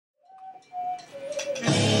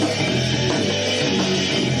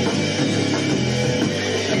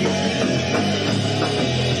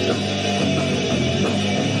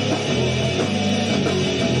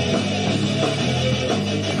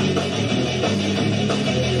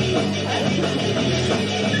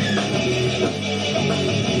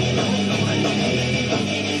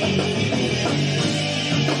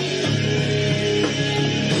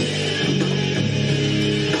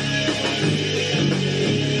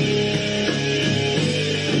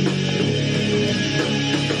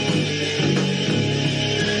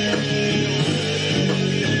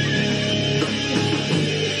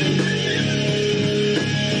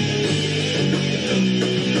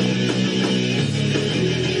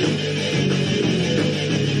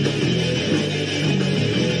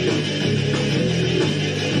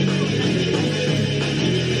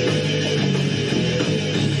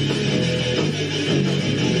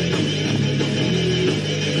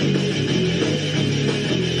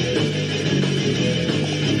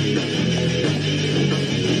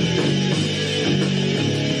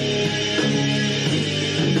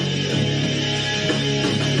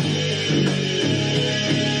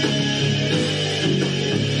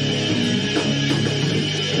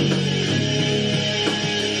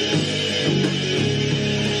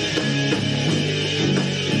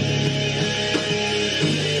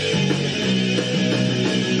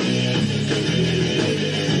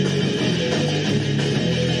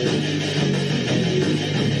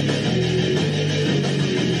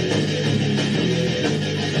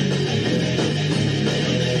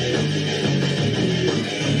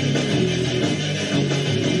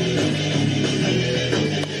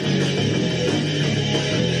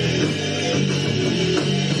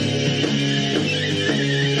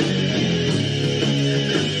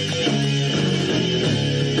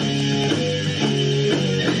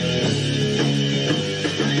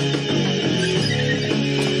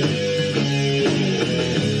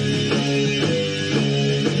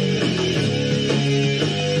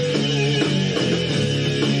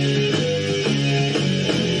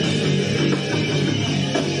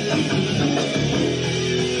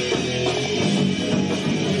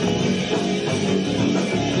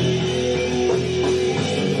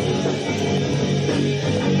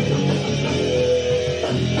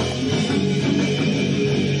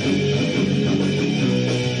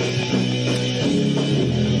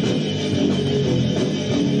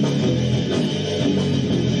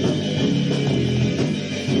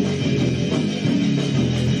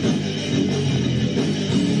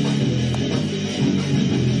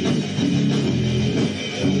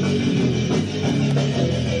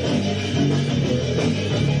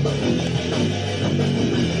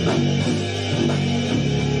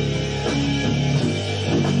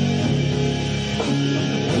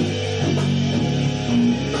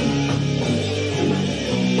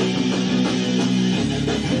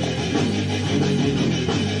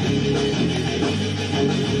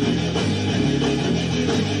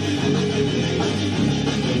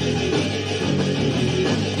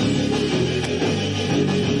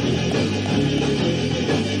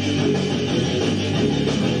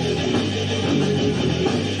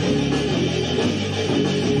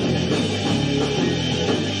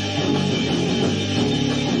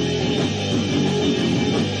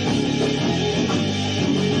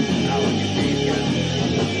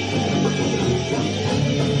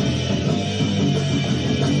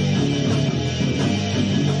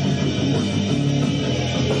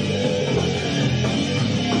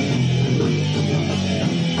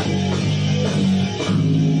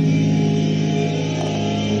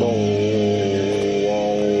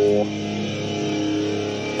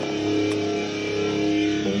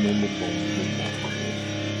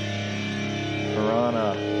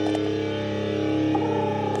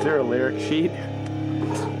Is there a lyric sheet?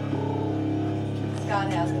 Scott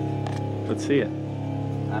has it. Let's see it.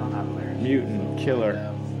 I don't have a lyric. Mutant,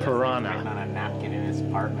 killer, piranha. Writing on a napkin in his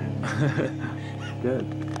apartment. Good.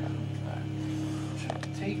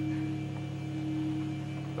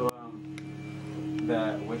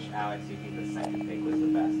 Which Alex do you think the second take was the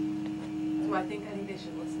best? So I think they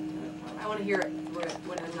should listen to it. I want to hear it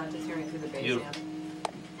when I'm not just hearing it through the bass amp.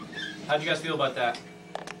 How'd you guys feel about that?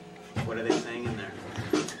 What are they saying in there?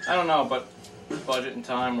 I don't know, but budget and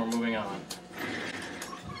time, we're moving on.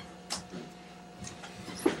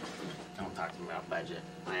 Don't talk to me about budget.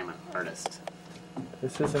 I am an artist.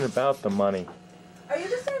 This isn't about the money. Are you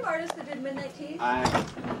the same artist that did Midnight Tea?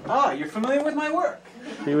 Oh, you're familiar with my work.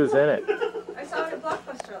 He was in it. I saw it at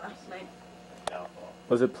Blockbuster last night.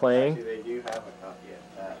 Was it playing? Actually, they do have a copy of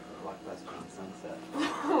that Blockbuster on Sunset.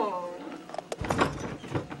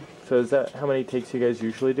 So is that how many takes you guys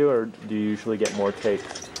usually do, or do you usually get more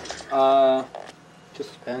takes?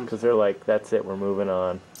 Just depends. Because they're like, that's it, we're moving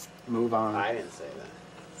on. Move on. I didn't say that.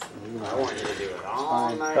 I want you to do it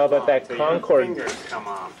all night. How about that till Concord? Your fingers come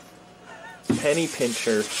off. Penny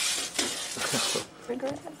pincher.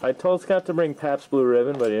 I told Scott to bring Pabst Blue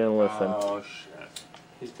Ribbon, but he didn't listen. Oh shit.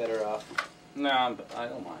 He's better off. No, I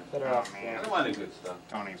don't mind. Better off. Man. I want the good stuff.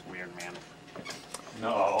 Tony's weird, man.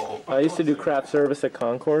 No. I used to do craft service at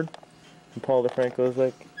Concord, and Paul DeFranco was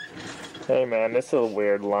like, hey man, this is a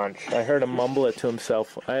weird lunch. I heard him mumble it to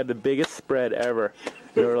himself. I had the biggest spread ever.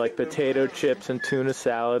 There were like potato chips and tuna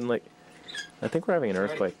salad, and like, I think we're having an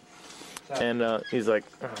earthquake. And he's like,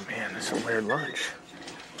 oh man, this is a weird lunch.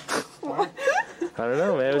 I don't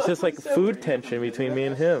know, man. It was just like food tension between me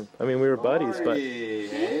and him. I mean, we were buddies, but he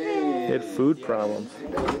had food problems.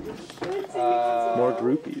 More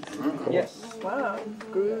groupies. Cool. Yes. Wow.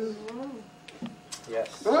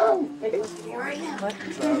 Yes.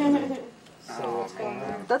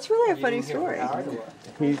 That's really a funny story.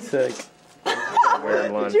 He's like,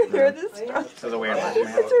 weird lunch. Did you hear man. this story? So the weird lunch, man.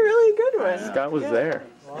 It's a really good one. Scott was there.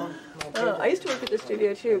 I used to work at the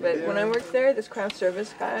studio too, but when I worked there, this craft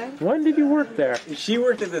service guy. When did you work there? She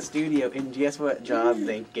worked at the studio, and guess what job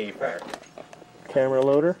they gave her? Camera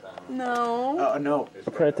loader? No. Oh, no.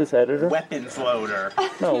 Apprentice editor? Weapons loader.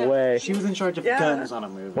 No way. She was in charge of Yeah. guns on a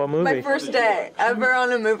movie. What movie? My first day ever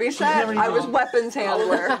on a movie set, I was weapons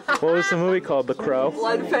handler. What was the movie called? The Crow?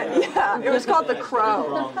 Blood Fist. Yeah, it was called The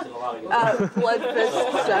Crow. Blood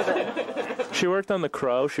Fist 7. She worked on The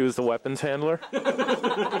Crow. She was the weapons handler.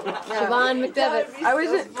 Siobhan McDevitt. I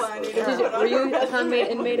was in. Were you a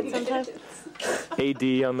convict inmate at some time?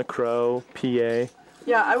 AD on The Crow. PA.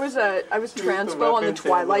 Yeah, I was transpo on the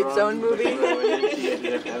Twilight Zone movie. I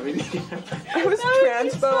was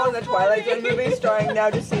transpo on the Twilight Zone movie starring now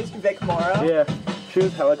deceased Vic Morrow. Yeah. She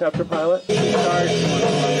was helicopter pilot. I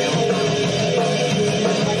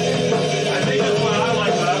think that's why I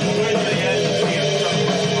like that. We're waiting to the end to see it.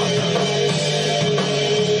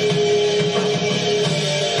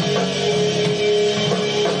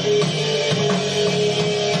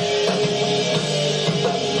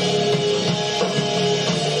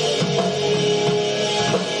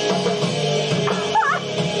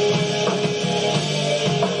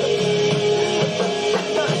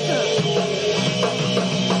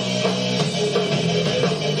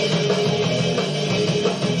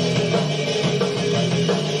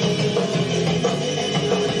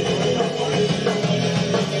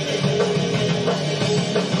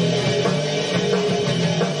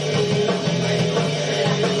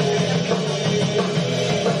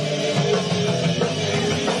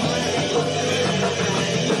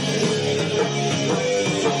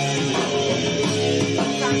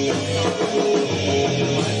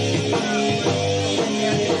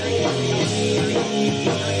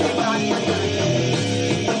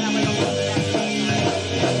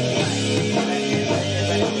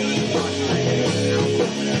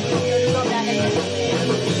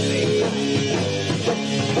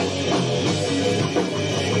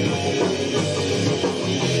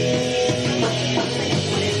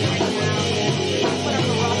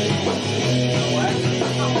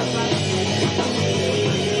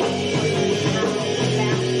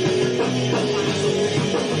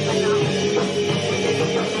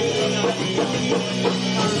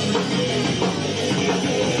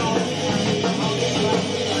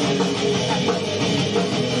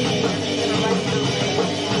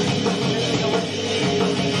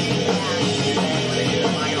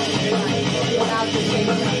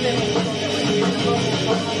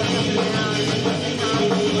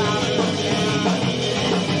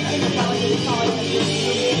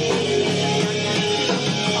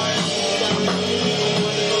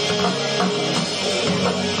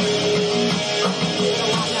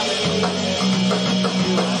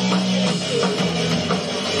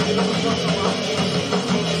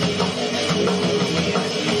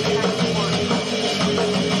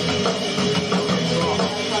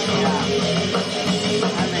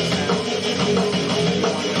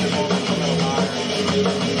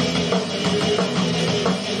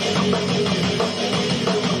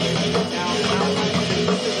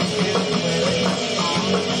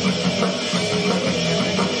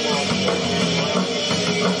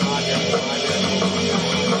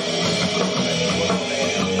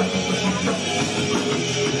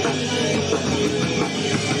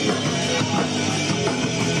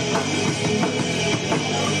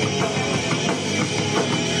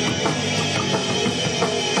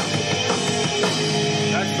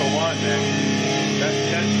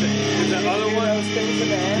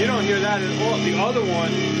 The other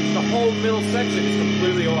one, the whole middle section is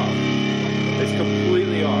completely off. It's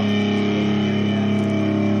completely off.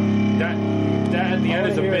 That at the end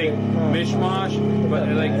is a big mishmash, but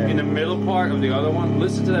like in the middle part of the other one,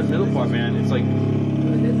 listen to that middle part, man. It's like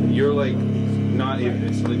you're like not even.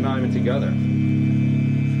 It's like not even together.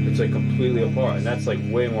 It's like completely apart, and that's like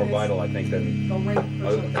way more vital, I think, than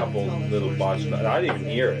a couple little botched. I didn't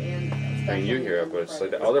even hear it. I mean, you hear it, but it's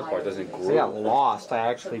like the other part doesn't groove. I got lost. I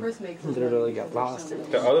actually literally got lost.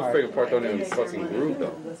 The other freaking part don't even fucking groove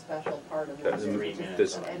though.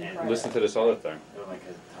 Listen to this other thing.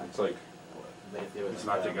 It's like it's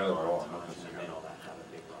not together at all.